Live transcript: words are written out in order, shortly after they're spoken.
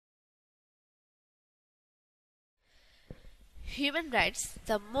Human rights,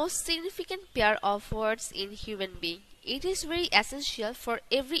 the most significant pair of words in human being. It is very essential for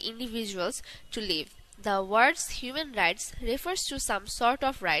every individual to live. The words human rights refers to some sort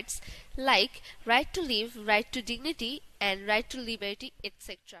of rights like right to live, right to dignity and right to liberty,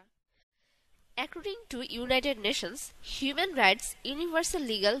 etc. According to United Nations, human rights universal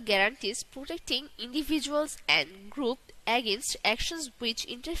legal guarantees protecting individuals and groups against actions which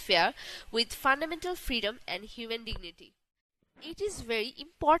interfere with fundamental freedom and human dignity. It is very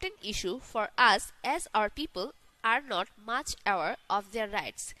important issue for us as our people are not much aware of their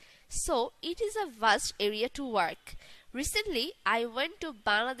rights. So it is a vast area to work. Recently, I went to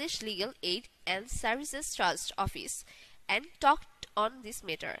Bangladesh Legal Aid and Services Trust office and talked on this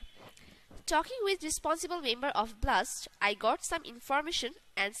matter. Talking with responsible member of BLAST, I got some information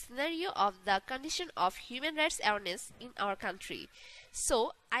and scenario of the condition of human rights awareness in our country.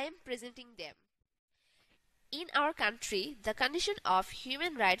 So I am presenting them. In our country, the condition of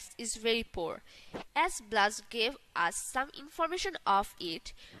human rights is very poor. As BLAST gave us some information of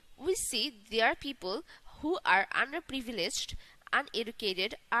it, we see there are people who are underprivileged,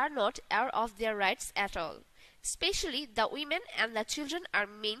 uneducated, are not aware of their rights at all. Especially the women and the children are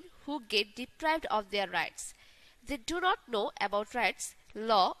men who get deprived of their rights. They do not know about rights,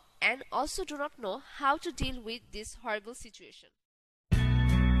 law, and also do not know how to deal with this horrible situation.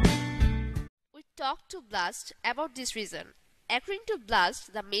 We talked to BLAST about this reason. According to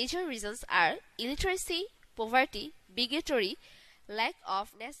BLAST, the major reasons are illiteracy, poverty, bigotry, lack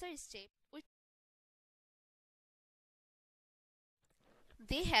of necessary steps.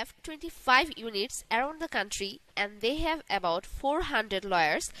 They have 25 units around the country and they have about 400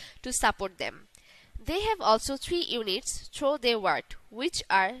 lawyers to support them. They have also 3 units through their work, which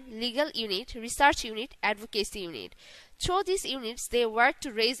are Legal Unit, Research Unit, Advocacy Unit. Through these units, they work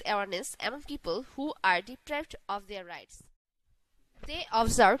to raise awareness among people who are deprived of their rights. They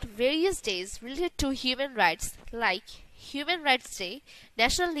observed various days related to human rights like Human Rights Day,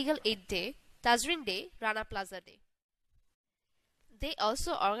 National Legal Aid Day, Tanjin Day, Rana Plaza Day. They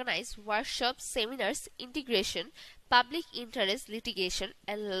also organize workshops, seminars, integration, public interest litigation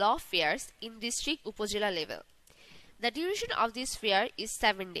and law fairs in district upazila level. The duration of this fair is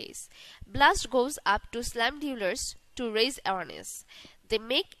 7 days. BLAST goes up to slum dealers to raise awareness. They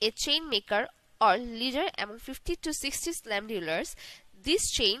make a chain maker or leader among 50 to 60 slum dealers. These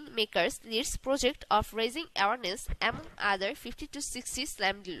chain makers leads project of raising awareness among other 50 to 60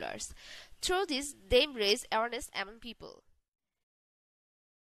 slum dealers. Through this, they raise awareness among people.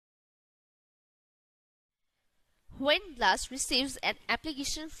 When BLAST receives an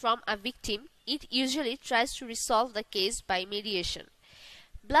application from a victim, it usually tries to resolve the case by mediation.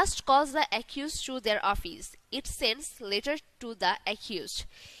 BLAST calls the accused to their office. It sends letter to the accused.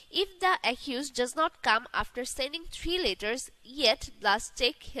 If the accused does not come after sending 3 letters, yet BLAST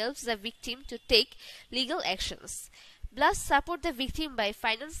helps the victim to take legal actions. BLAST support the victim by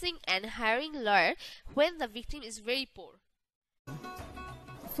financing and hiring lawyer when the victim is very poor.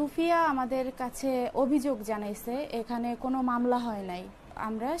 Sufia আমাদের কাছে অভিযোগ জানাইছে এখানে কোনো মামলা হয় নাই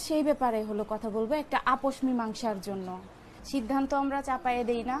আমরা সেই ব্যাপারে হলো কথা বলবো একটা আপোষ মীমাংসার জন্য সিদ্ধান্ত আমরা চাপায়ে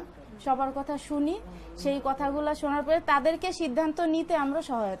দেই না সবার কথা শুনি সেই কথাগুলো শোনার পরে তাদেরকে সিদ্ধান্ত নিতে আমরা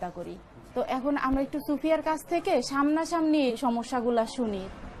সহায়তা করি তো এখন আমরা একটু সুফিয়ার কাছ থেকে সামনাসামনি সমস্যাগুলো শুনি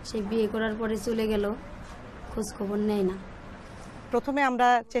সে বিয়ে করার পরে চলে গেল খোঁজ খবর নেয় না প্রথমে আমরা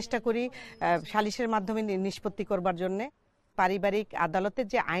চেষ্টা করি সালিশের মাধ্যমে নিষ্পত্তি করবার জন্য পারিবারিক আদালতের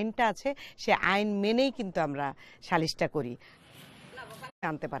যে আইনটা আছে সে আইন মেনেই কিন্তু আমরা সালিশটা করি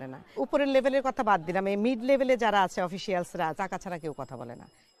আনতে পারে না উপরের লেভেলের কথা বাদ দিলাম এই মিড লেভেলে যারা আছে অফিশিয়ালসরা টাকা ছাড়া কেউ কথা বলে না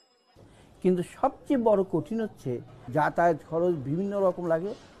কিন্তু সবচেয়ে বড় কঠিন হচ্ছে যাতায়াত খরচ বিভিন্ন রকম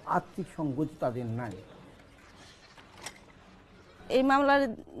লাগে আর্থিক সঙ্গতি তাদের নাই এই মামলার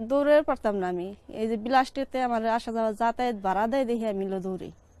দৌড়ে পারতাম না আমি এই যে বিলাসটিতে আমার আসা যাওয়া যাতায়াত ভাড়া দেয় দেখে আমি দৌড়ি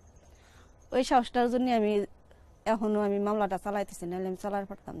ওই সাহসটার জন্য আমি এখনো আমি মামলাটা চালাইতেছি নাহলে আমি চালাতে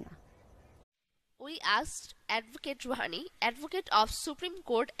পারতাম না We asked Advocate Ruhani, advocate of Supreme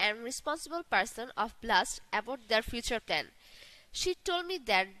Court and responsible person of BLAST, about their future plan. She told me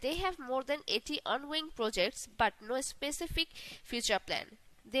that they have more than 80 ongoing projects but no specific future plan.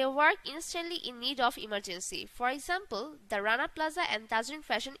 They work instantly in need of emergency. For example, the Rana Plaza and Tanjin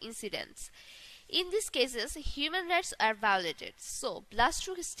fashion incidents. In these cases, human rights are violated, so BLAST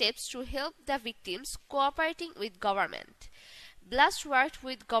took steps to help the victims cooperating with government. BLAST worked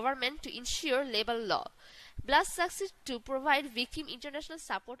with government to ensure labor law. BLAST succeeded to provide victim international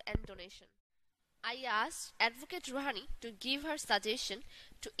support and donation. I asked Advocate Ruhani to give her suggestion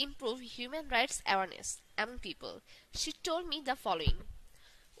to improve human rights awareness among people. She told me the following.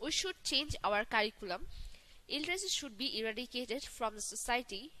 We should change our curriculum. Illiteracy should be eradicated from the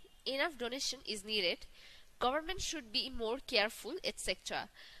society. Enough donation is needed. Government should be more careful, etc.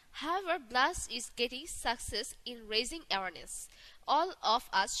 However, Blast is getting success in raising awareness. All of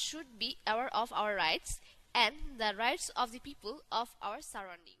us should be aware of our rights and the rights of the people of our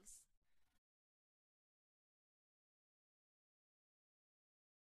surrounding.